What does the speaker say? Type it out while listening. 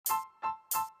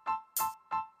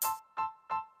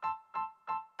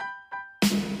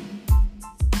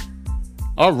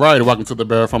All right, welcome to the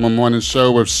Barry Farmer Morning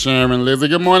Show with Sharon and Lizzie.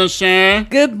 Good morning, Sharon.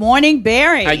 Good morning,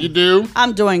 Barry. How you do?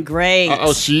 I'm doing great.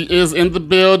 She is in the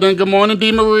building. Good morning,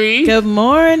 D. Marie. Good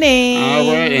morning.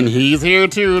 All right, and he's here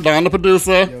too, Don the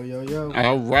producer. Yo.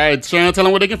 All right, Sharon, tell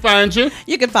them where they can find you.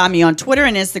 You can find me on Twitter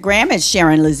and Instagram at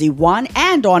Sharon Lizzie 1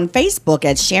 and on Facebook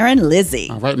at Sharon Lizzie.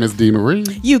 All right, Miss D. Marie.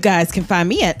 You guys can find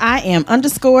me at @I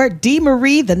am_D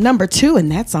Marie 2,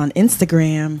 and that's on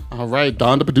Instagram. All right,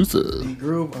 Don the producer.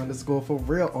 Groove _ for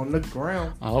real on the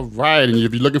ground. All right, and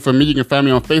if you're looking for me, you can find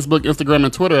me on Facebook, Instagram,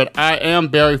 and Twitter at I am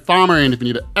Barry Farmer. And if you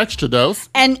need an extra dose,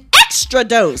 you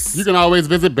can always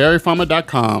visit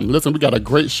barryfarmer.com. Listen, we got a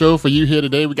great show for you here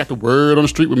today. We got the word on the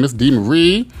street with Miss D.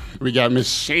 Marie. We got Miss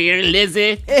Sharon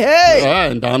Lizzie. Hey. All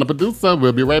right, and Don the producer.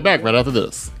 We'll be right back right after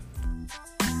this.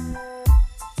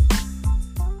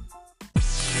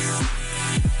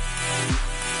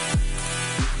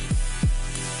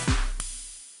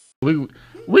 We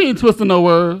ain't twisting no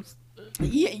words.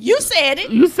 You said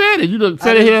it. You said it. You done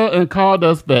said it here and called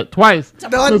us that twice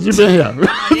since you've been here.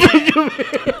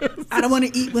 I don't want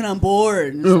to eat when I'm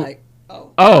bored. And it's like,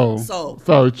 So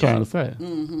you're trying to say.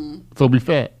 Mm-hmm. So we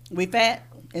fat. We fat?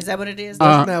 Is that what it is?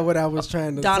 That's not what I was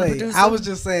trying to say. Producer? I was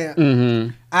just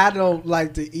saying I don't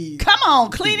like to eat. Come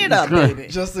on, clean it up, baby.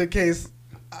 Just in case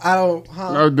I don't.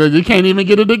 You can't even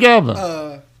get it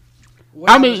together.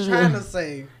 What I was trying to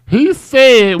say. He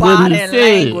said Body what he said.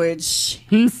 language.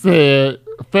 He said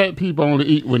fat people only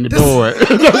eat when they're bored. That's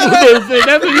what he said.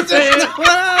 That's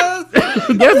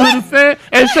what he said.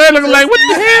 And Shirley was like, what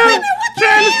the hell you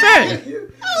trying to say? You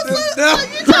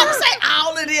trying to say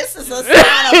all of this is a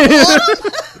sign of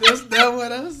boredom? That's not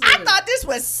what I said. I thought this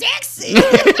was sexy.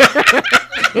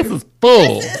 This is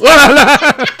full.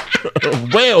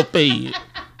 Well fed.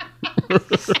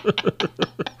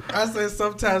 I said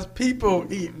sometimes people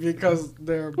eat because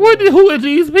they're. Who are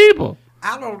these people?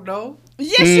 I don't know.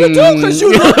 Yes, you do, because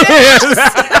you look at us.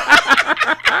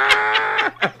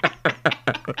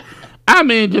 I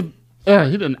mean, just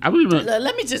he didn't.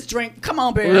 Let me just drink. Come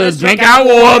on, Barry. Let's drink our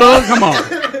water. Come on.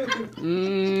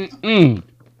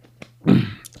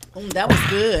 That was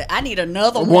good. I need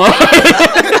another one.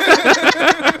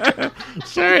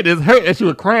 Sure, it hurt that she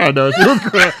was crying though. She was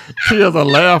crying tears of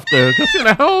laughter. Cause she's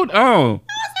like, hold on. I was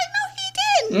like, no, he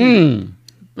didn't.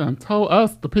 Done told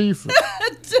us the pieces.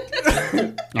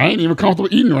 I ain't even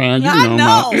comfortable eating around you. I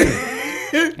know.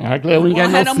 I'm glad we ain't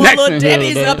got no them snacks little in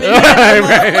Debbie's here. up in there.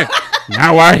 Right.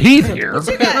 Now our heat here. But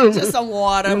you got just some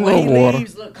water when he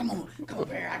leaves. Look, come on,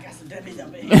 Barry. I got some Debbie's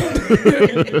up in here.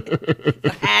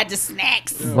 Hide the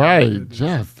snacks. Right.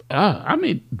 Just, I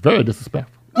mean, very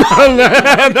disrespectful.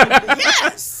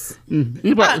 Yes.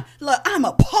 Look, I'm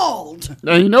appalled.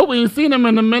 Now, you know, we ain't seen him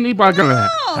in a minute. Let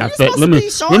me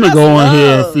go in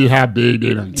here and see how big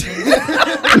they done.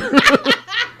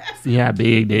 See how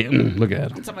big they. Look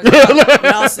at them.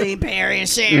 Y'all see Barry and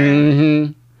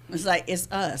Sharon. It's like it's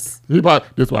us.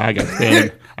 That's why I got to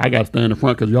stand. I got to stand in the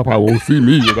front because y'all probably won't see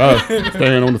me if I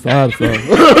stand on the side. So.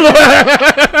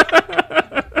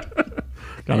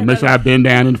 Gotta make sure I bend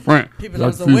down in the front. People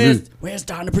are like, where's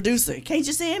Don the producer? Can't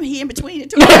you see him? He in between the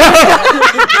two.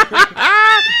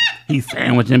 He's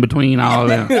sandwiched in between all of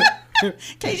them.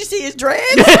 Can't you see his dreads?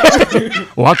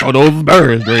 Oh, I thought those was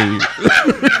birds' dreads.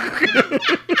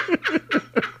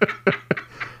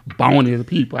 Bony as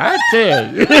people. I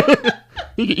tell you.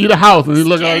 He can eat a house and he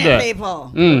look like that.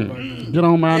 People. Get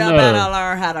on my nerves. Y'all better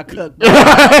learn how to cook.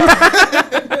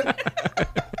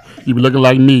 You be looking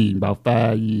like me in about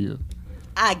 5 years.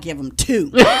 I give him 2.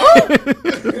 He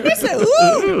said,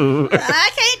 ooh, I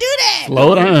can't do that.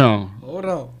 Slow down. Hold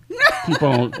on. Keep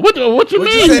on. What you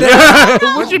mean?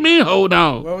 What you mean, hold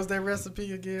on? What was that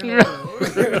recipe again? 2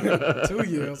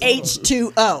 years.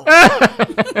 H2O.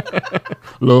 A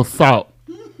little salt.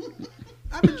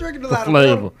 I've been drinking a lot of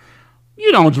flavor. water.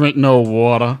 You don't drink no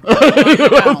water. You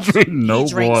don't drink no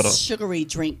water. Sugary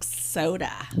drink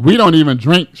soda. We don't even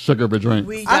drink sugary drink.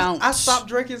 We don't. I stopped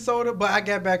drinking soda, but I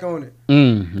got back on it.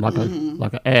 Like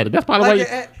an addict. That's probably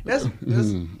why.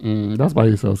 That's why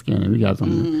you're so skinny. We got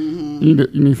some. You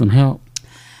need some help.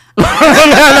 I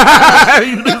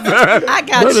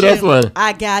got Maybe you. That's what.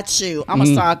 I got you. I'm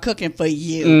gonna start cooking for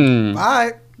you. All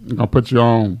right. I'm gonna put you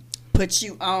on. Put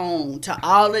you on to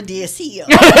all of this here.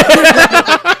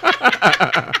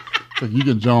 So you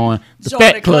can join the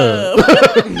fat club.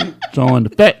 Join the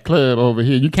fat club over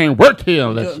here. You can't work here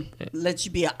unless let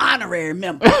you be an honorary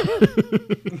member.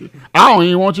 I don't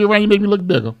even want you around. You make me look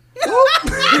bigger. He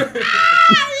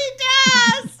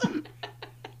does.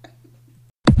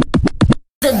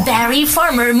 The Barry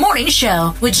Farmer Morning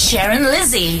Show with Sharon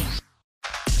Lizzie.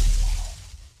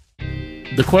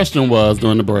 The question was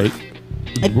during the break,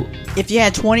 If you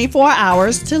had 24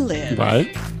 hours to live,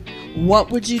 Right.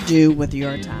 what would you do with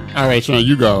your time? All right, Sean,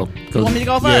 you go. You want me to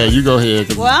go first? Yeah, you go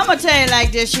ahead. Well, I'm going to tell you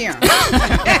like this here.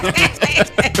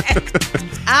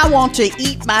 I want to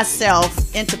eat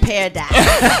myself into paradise. Okay?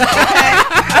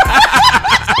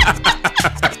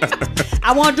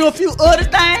 I want to do a few other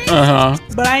things,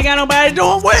 but I ain't got nobody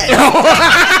doing with it.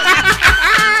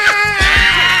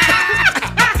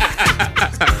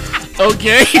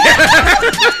 Okay.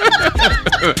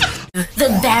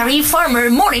 The Barry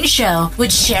Farmer Morning Show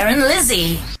with Sharon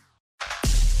Lizzie.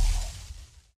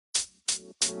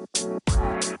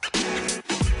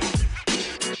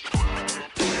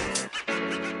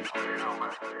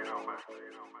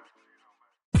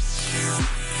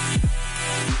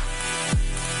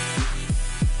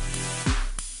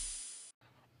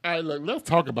 All right, look, let's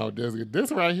talk about this.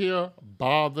 This right here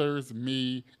bothers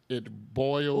me. It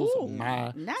boils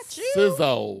my not you.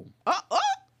 sizzle.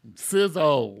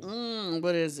 Sizzle.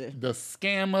 What is it? The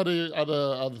scam of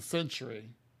the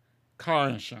century. Car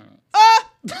insurance.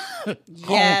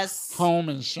 Yes. Home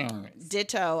insurance.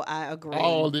 Ditto, I agree.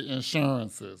 All the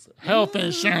insurances. Health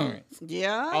insurance.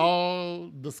 Yeah.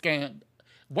 All the scam.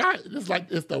 Why?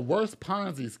 It's the worst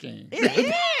Ponzi scheme.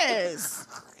 It is.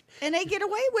 And they get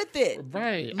away with it.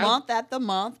 Right. Month after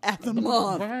month after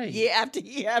month. Right. Year after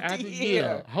year after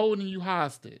year. Holding you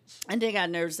hostage. And they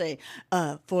got nerve to say,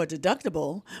 for a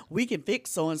deductible, we can fix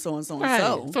so and so and so and Right.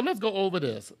 so. So let's go over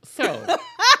this. So,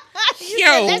 You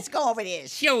said, let's go over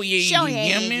this. show you, Show you,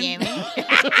 Yemen.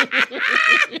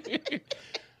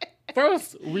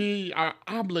 First, we are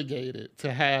obligated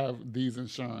to have these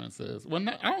insurances. Well,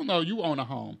 I don't know. You own a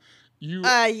home.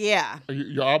 Yeah.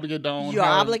 You're obligated to own. You're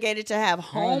obligated to have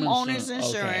homeowners insurance.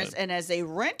 insurance, Okay. and as a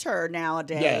renter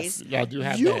nowadays, Yes, y'all do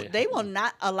have that. they will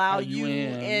not allow you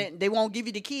in. they won't give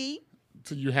you the key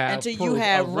Until you have until proof you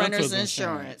have of renter's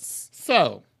insurance.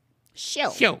 So,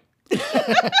 Show.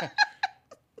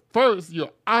 first,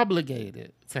 you're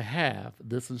obligated to have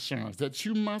this insurance that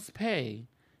you must pay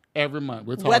every month.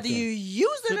 We're talking, Whether you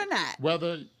use it or not.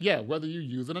 whether you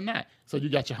use it or not. So you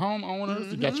got your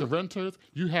homeowners, you got your renters,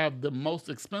 you have the most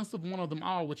expensive one of them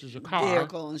all, which is your car.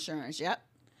 Vehicle insurance, yep.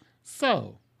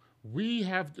 So we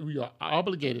are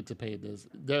obligated to pay this.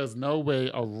 There's no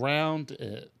way around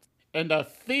it. And I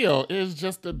feel it's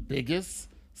just the biggest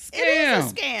scam. It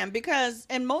is a scam because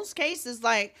in most cases,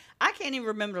 like, I can't even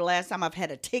remember the last time I've had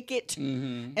a ticket.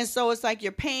 And so it's like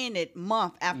you're paying it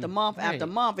month after month after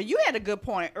month. And you had a good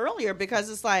point earlier because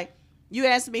it's like you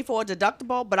asked me for a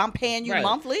deductible, but I'm paying you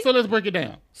monthly. So let's break it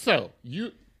down. So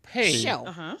you pay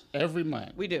every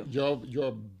month. We do.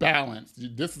 Your balance.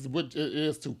 This is what it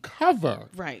is to cover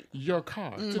your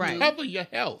car, to cover your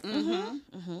health.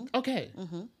 Okay.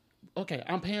 Okay,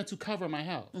 I'm paying to cover my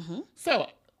health. So,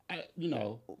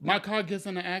 my car gets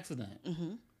in an accident.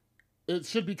 It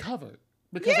should be covered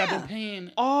because I've been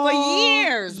paying for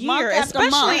years, month after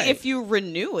especially month. if you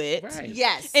renew it. Right.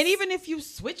 Yes. And even if you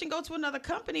switch and go to another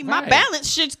company, my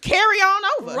balance should carry on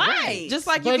over. Right. Just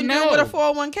like But you can do with a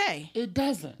 401k. It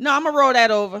doesn't. No, I'm going to roll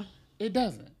that over. It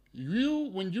doesn't.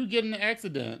 When you get in an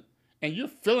accident and you're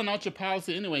filling out your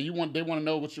policy anyway, they want to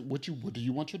know what do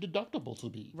you want your deductible to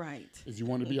be? Right. Is you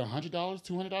want to be $100,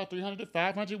 $200, $300,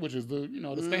 $500, which is the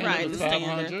standard Right, is the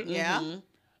 $500. standard. Yeah.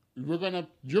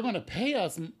 You're gonna pay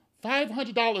us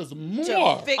 $500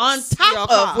 more Fix On your top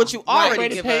car. of what you I already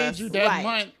already give paid us. you that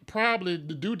month. Probably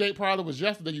the due date probably was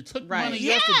yesterday. You took money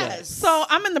yesterday. So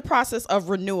I'm in the process of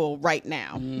renewal right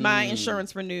now. My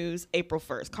insurance renews April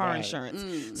 1st, car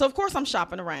insurance. So of course I'm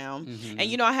shopping around,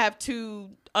 and I have 2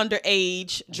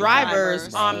 underage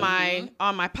drivers on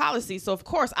my policy. So of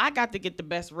course I got to get the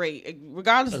best rate,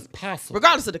 regardless As possible.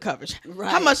 regardless of the coverage.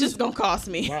 How much it's gonna cost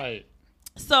me? Right.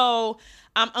 So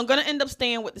I'm going to end up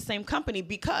staying with the same company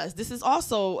because this is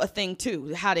also a thing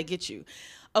too, how they get you.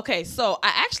 Okay, so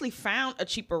I actually found a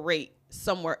cheaper rate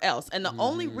somewhere else. And the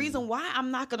only reason why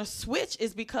I'm not going to switch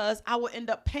is because I will end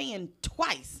up paying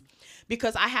twice.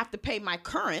 Because I have to pay my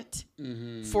current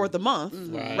for the month,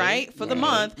 right? For the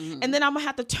month. And then I'm going to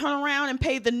have to turn around and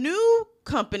pay the new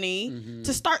company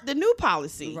to start the new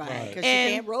policy. Right. Because you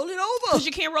can't roll it over. Because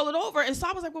you can't roll it over. And so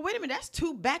I was like, well, wait a minute. That's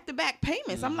 2 back-to-back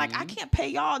payments. I'm like, I can't pay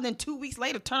y'all and then 2 weeks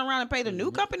later turn around and pay the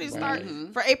new company to start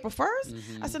for April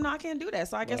 1st. I said, no, I can't do that.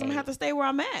 So I guess I'm going to have to stay where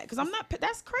I'm at. Because I'm not,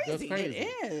 that's crazy. That's crazy.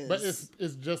 It is. But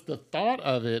it's just the thought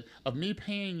of it, of me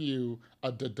paying you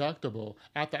a deductible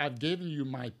after I've given you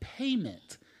my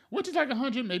payment. which is like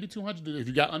 100, maybe 200 if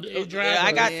you got underage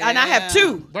drivers. And I have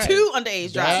two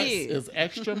underage drivers. That is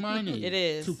extra money. It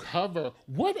is. To cover.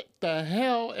 What the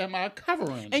hell am I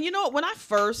covering? And you know, when I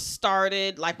first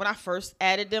started, like when I first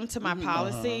added them to my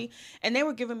policy, and they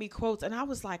were giving me quotes, and I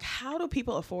was like, how do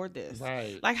people afford this?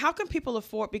 Right. Like, how can people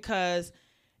afford, because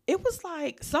it was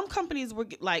like some companies were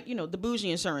like, you know, the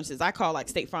bougie insurances. I call like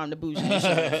State Farm the bougie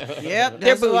insurance. Yep,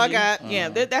 that's what I got. Yeah,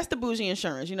 that's the bougie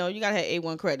insurance. You know, you gotta have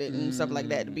A1 credit and stuff like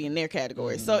that to be in their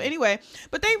category. So anyway,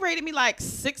 but they rated me like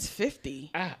 $650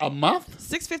 a month.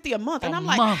 $650 a month, and I'm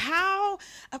like, how?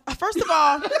 First of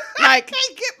all, like, I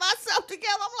can't get myself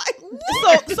together. I'm like,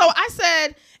 what? So I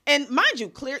said. And mind you,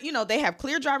 clear, you know, they have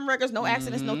clear driving records, no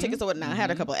accidents, no tickets or whatnot. I had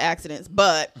a couple of accidents,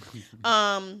 but,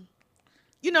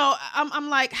 you know, I'm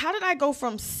like, how did I go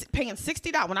from paying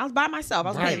 $60 when I was by myself?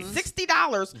 I was paying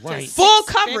 $60 full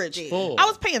coverage. Full. I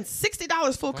was paying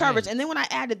 $60 full coverage, and then when I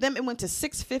added them, it went to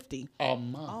 $650 a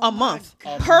month. A month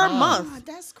per month. God,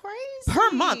 that's crazy.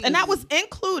 Per month, and that was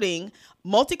including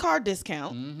multi-car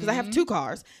discount, because I have 2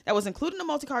 cars. That was including the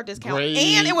multi-car discount, grades.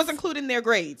 And it was including their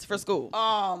grades for school.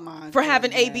 Oh my! For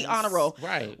having A/B honor roll.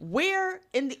 Right. Where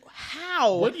in the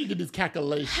how? Where do you get these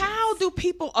calculations? How do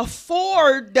people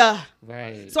afford?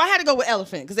 Right. So I had to go with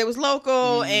Elephant because they was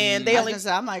local and they only.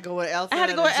 I might go with Elephant. I had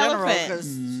to go with Elephant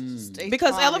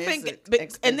because Elephant,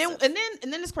 and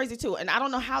then it's crazy too. And I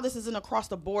don't know how this isn't across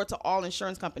the board to all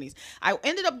insurance companies. I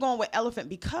ended up going with Elephant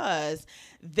because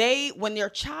when their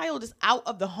child is out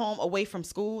of the home away from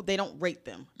school, they don't rate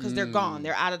them because they're gone.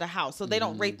 They're out of the house, so they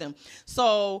don't rate them.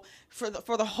 So for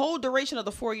the whole duration of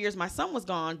the 4 years my son was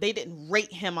gone, they didn't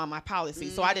rate him on my policy,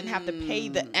 so I didn't have to pay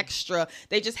the extra.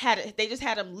 They just had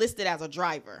him listed as a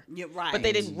driver. You're right. But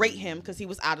they didn't rate him because he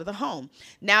was out of the home.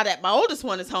 Now that my oldest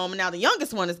one is home and now the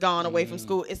youngest one is gone away from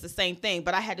school, it's the same thing.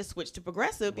 But I had to switch to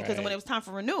Progressive because when it was time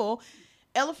for renewal,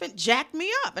 Elephant jacked me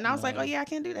up, and I was like, "Oh yeah, I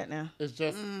can't do that now." It's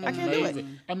just I can't do it.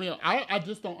 I mean, I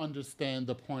just don't understand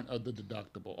the point of the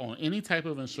deductible on any type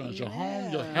of insurance. Your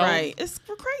home, your health, right? It's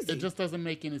crazy. It just doesn't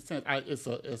make any sense. It's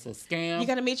a scam. You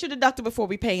got to meet your deductible before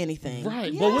we pay anything,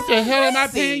 right? But what the hell am I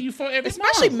paying you for every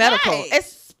especially month? medical?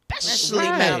 Right. Especially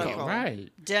medical, right?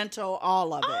 Dental,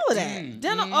 all of it. All of that.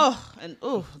 Dental,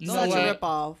 Such a rip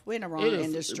off. We're in the wrong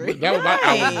industry. That was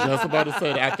I was just about to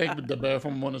say that. I think the Bear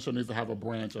from Morning Show needs to have a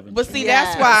branch of insurance. But see,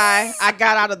 that's why I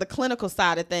got out of the clinical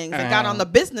side of things and got on the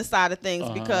business side of things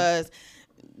because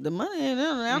the money ain't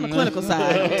on the clinical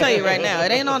side. I'll tell you right now,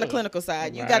 it ain't on the clinical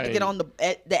side. You got to get on the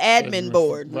admin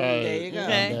board. Right. There you go.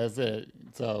 Okay? That's it.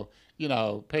 So, you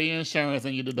know, pay your insurance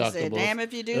and your deductibles. Damn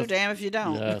if you do, damn if you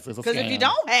don't. Yes, it's a Because if scam. you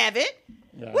don't have it,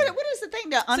 what is the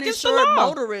thing that against the uninsured law.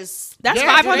 motorists? That's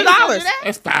Yeah, $500.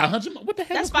 That's $500. What the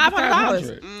hell? That's is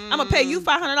 $500? $500. I'm gonna pay you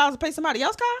 $500 to pay somebody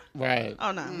else's car. Right.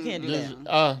 Oh no, we can't do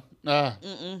that. No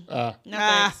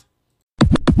thanks.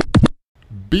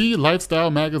 B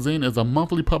Lifestyle Magazine is a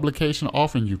monthly publication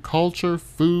offering you culture,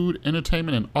 food,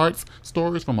 entertainment, and arts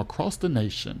stories from across the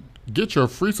nation. Get your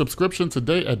free subscription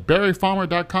today at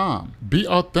berryfarmer.com. Be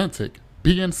authentic,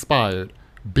 be inspired,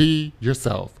 be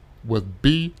yourself with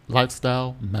B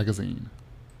Lifestyle Magazine.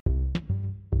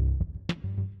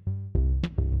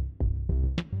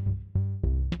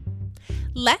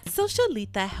 Let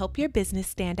Socialita help your business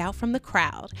stand out from the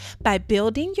crowd by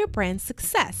building your brand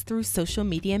success through social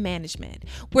media management.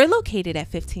 We're located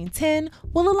at 1510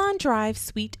 Willalon Drive,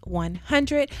 Suite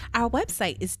 100. Our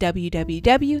website is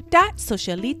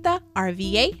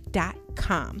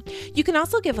www.socialitarva.com. You can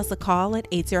also give us a call at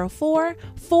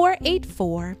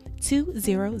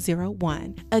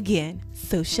 804-484-2001. Again,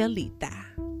 Socialita.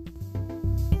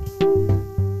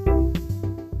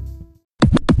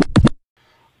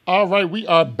 All right, we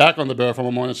are back on the Bear from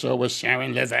a Morning Show with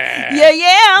Sharon Lizzie.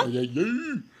 Yeah.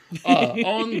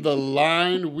 On the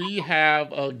line, we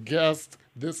have a guest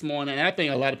this morning. And I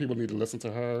think a lot of people need to listen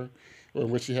to her and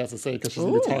what she has to say because she's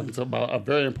going to be talking about a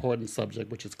very important subject,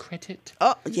 which is credit.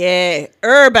 Oh, yeah.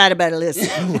 Everybody better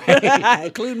listen,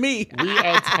 including me. We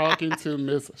are talking to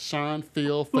Miss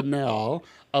Shawnphyl Fennell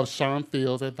of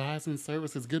Shawnphyl's Advising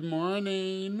Services. Good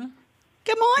morning.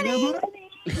 Good morning.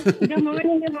 Good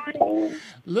morning.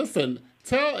 Listen,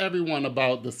 tell everyone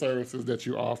about the services that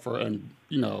you offer and,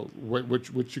 you know,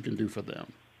 what you can do for them.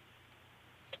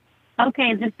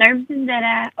 Okay, the services that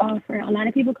I offer, a lot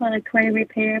of people call it credit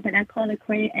repair, but I call it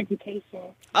credit education.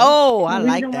 Oh, I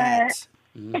like that.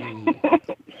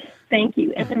 Thank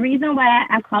you. And the reason why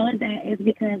I call it that is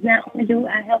because not only do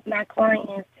I help my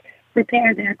clients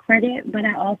repair their credit, but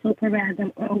I also provide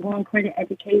them ongoing credit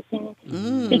education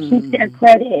to keep their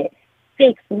credit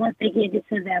fixed once they get it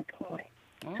to that point.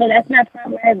 So that's my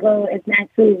primary goal, is not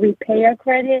to repair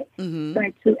credit,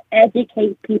 but to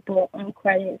educate people on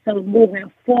credit. So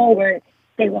moving forward,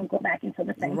 they won't go back into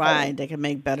the same Right, they can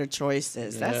make better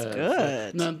choices. That's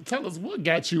good. Now, tell us, what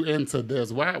got you into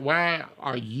this? Why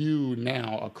are you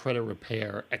now a credit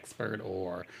repair expert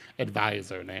or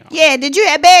advisor now? Yeah, did you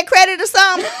have bad credit or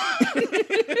something?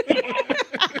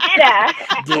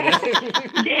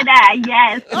 Did I?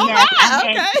 Yes. Oh, yes.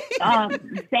 wow, I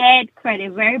had bad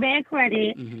credit, very bad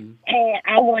credit, and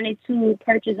I wanted to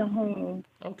purchase a home.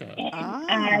 Okay. And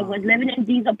I was living in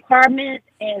these apartments,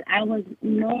 and I was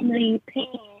normally paying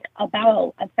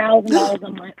about $1,000 a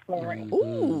month for rent.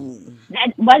 Ooh.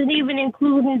 That wasn't even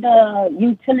including the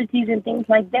utilities and things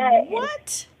like that.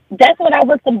 What? And that's what I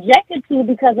was subjected to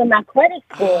because of my credit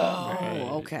score.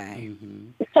 Oh, okay.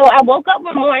 So I woke up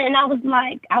one morning and I was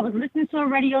listening to a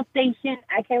radio station.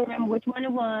 I can't remember which one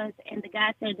it was. And the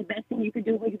guy said the best thing you could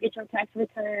do when you get your tax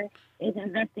return is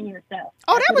invest in yourself.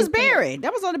 Oh, that was Barry.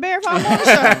 That was on the Barry Farm Morning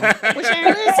Show with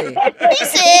Sharon Lindsay. He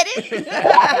said it.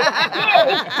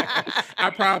 I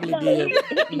probably did. He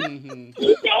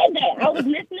said that. I was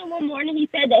listening one morning. He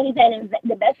said that. He said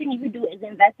the best thing you could do is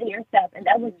invest in yourself. And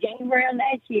that was January of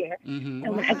last year. And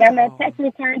when I got my tax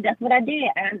return, that's what I did.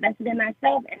 I invested in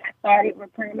myself and I started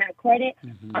repairing my credit.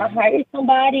 I hired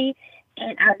somebody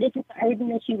and I listened to everything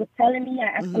that she was telling me. I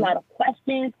asked a lot of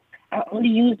questions. I only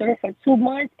used her for 2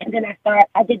 months, and then I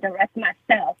did the rest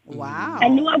myself. Wow. I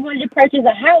knew I wanted to purchase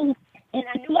a house, and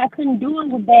I knew I couldn't do it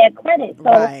with bad credit.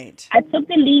 So I took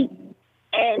the leap,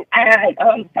 and I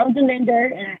found the lender,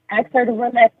 and I asked her to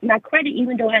run my credit,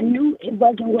 even though I knew it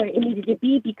wasn't where it needed to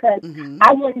be, because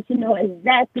I wanted to know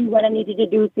exactly what I needed to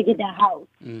do to get that house.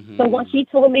 So when she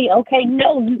told me, okay,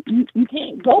 no, you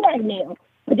can't go right now,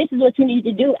 but this is what you need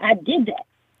to do, I did that.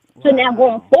 So now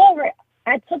going forward,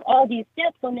 I took all these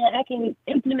steps so now I can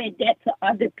implement that to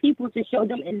other people to show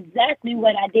them exactly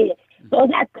what I did. So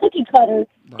it's not cookie cutter,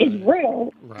 it's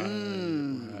real.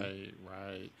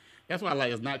 Right. That's why I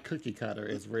like it's not cookie cutter,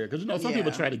 it's real. Because, some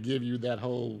people try to give you the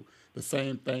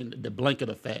same thing, the blanket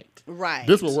effect. Right.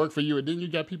 This will work for you. And then you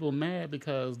got people mad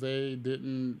because it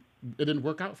didn't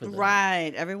work out for them.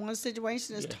 Right. Everyone's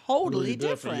situation is totally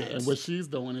different. And what she's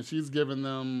doing is she's giving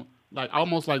them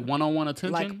almost like one-on-one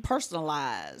attention. Like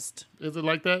personalized. Is it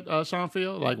like that,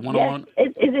 Shawnphyl? Like one-on-one?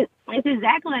 Yes, it's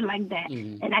exactly like that.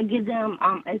 And I give them,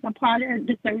 as a part of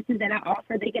the services that I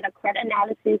offer, they get a credit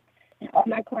analysis. And all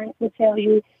my clients will tell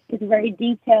you it's very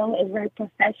detailed, it's very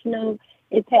professional.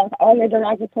 It tells all your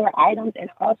derogatory items and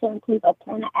also includes a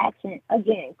plan of action.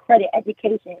 Again, credit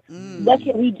education. What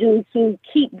can we do to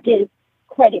keep this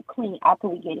credit clean after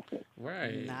we get it fixed?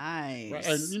 Right. Nice. Right.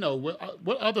 And,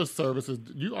 what other services?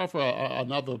 You offer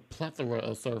another plethora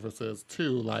of services,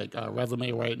 too, like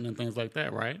resume writing and things like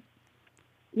that, right?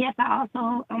 Yes, I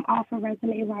also offer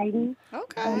resume writing.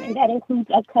 Okay. And that includes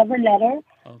a cover letter.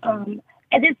 Okay.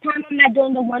 At this time, I'm not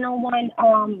doing the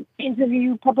one-on-one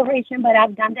interview preparation, but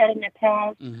I've done that in the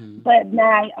past. But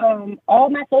all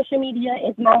my social media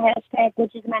is my hashtag,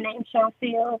 which is my name,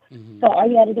 Shawnphyl. So all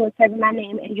you have to do is type in my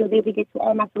name, and you'll be able to get to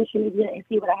all my social media and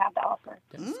see what I have to offer.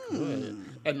 That's good.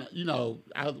 And,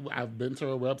 I've been to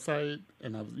her website,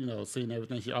 and I've, seen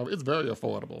everything she offers. It's very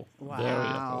affordable. Wow. Very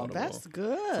affordable. That's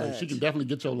good. So she can definitely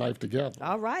get your life together.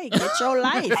 All right. Get your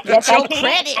life. Yes, Get your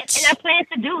credit. And I plan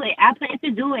to do it. I plan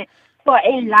to do it for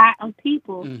a lot of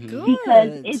people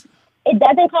because it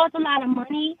doesn't cost a lot of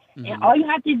money, and all you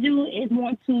have to do is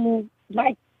want to,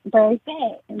 like Barry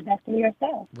said, invest in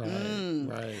yourself.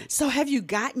 Right. So have you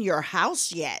gotten your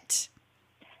house yet?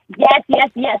 Yes. I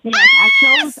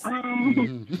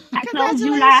closed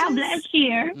July of last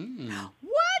year.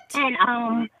 What?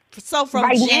 And so from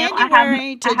right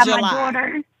January to I July. My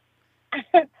daughter.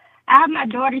 I have my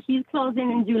daughter. She's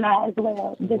closing in July as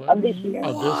well of this year.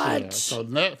 So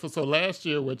last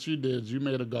year, what you did, you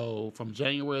made a goal from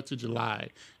January to July,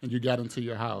 and you got into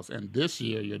your house. And this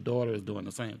year, your daughter is doing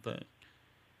the same thing.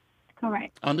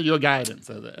 Correct. Under your guidance.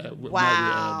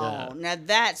 Wow. Now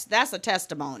that's a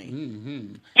testimony.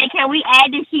 And can we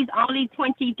add that she's only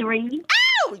 23?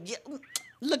 Oh, yeah.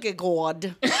 Look at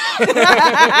God.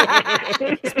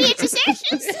 Speech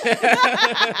sessions.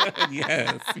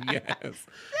 Yes.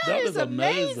 That is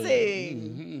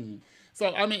amazing. So,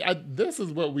 this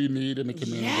is what we need in the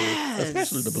community,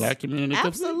 especially the Black community.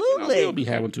 Absolutely. We'll be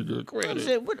having too good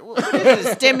credit. What is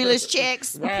it? Stimulus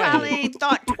checks? Right. Probably ain't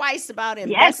thought twice about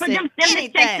investing in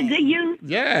anything. Good use.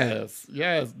 Yes.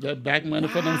 That back money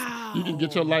for them. You can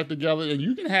get your life together, and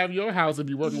you can have your house if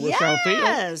you're working with Shawnphyl.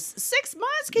 Yes. 6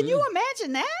 months. Can you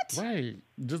imagine that? Right.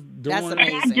 Just That's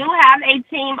amazing. And I do have a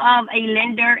team of a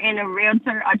lender and a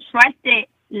realtor, a trusted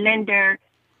lender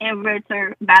and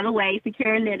realtor, by the way,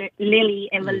 Secure Lily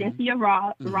and Valencia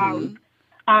Ross,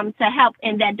 to help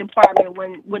in that department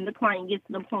when the client gets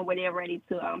to the point where they're ready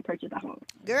to purchase a home.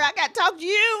 Girl, I got to talk to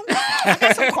you. I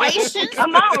got some questions.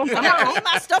 Come on. Clean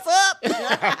my stuff up.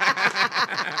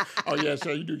 Oh, yeah,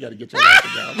 sure. You do got to get your life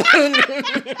together.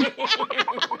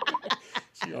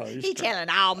 He telling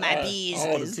all my business.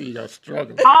 All the tea, you're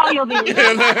struggling. All your business.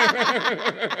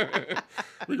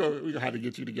 We're gonna have to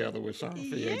get you together with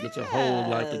Shawnphyl and get your whole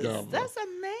life together. That's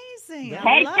amazing.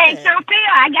 Hashtag Shawnphyl,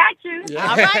 I got you. Yeah.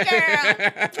 All right,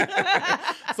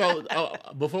 girl. So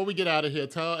before we get out of here,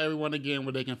 tell everyone again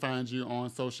where they can find you on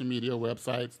social media,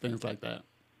 websites, things like that.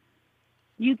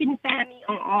 You can find me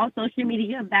on all social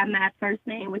media by my first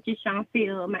name, which is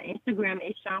Shawnphyl. My Instagram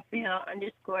is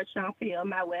Shawnphyl_Shawnphyl.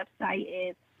 My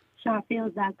website is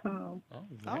Shawnphyl.com.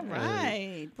 All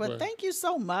right. Well, thank you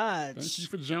so much. Thank you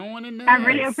for joining us. I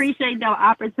really appreciate the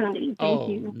opportunity. Thank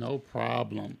you. No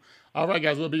problem. All right,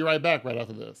 guys, we'll be right back right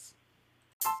after this.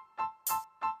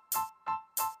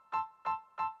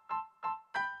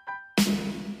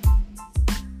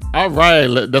 All right,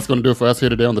 that's going to do it for us here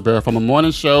today on the Barry Farmer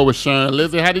Morning Show with Sharon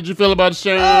Lizzie. How did you feel about it,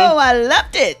 Sharon? Oh, I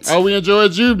loved it. Oh, we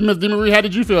enjoyed you, Miss DeMarie. How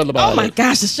did you feel about it? Oh, my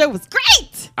gosh, the show was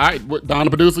great. All right, Don, the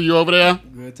producer, you over there?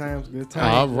 Good times.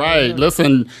 All right,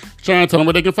 listen, Sharon, tell them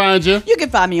where they can find you. You can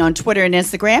find me on Twitter and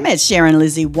Instagram at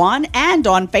SharonLizzie1 and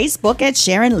on Facebook at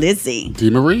Sharon Lizzie.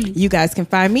 DeMarie. You guys can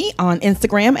find me on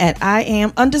Instagram at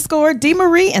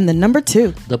Iam_DeMarie and the number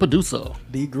 2. The producer.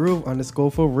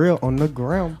 DGroove_for real on the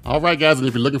ground. All right, guys, and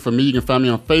if you're looking for me, you can find me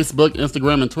on Facebook,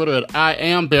 Instagram, and Twitter at I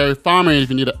Am Barry Farmer. And if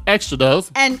you need an extra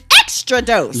dose,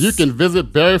 you can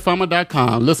visit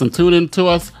BarryFarmer.com. Listen, tune in to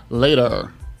us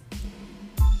later.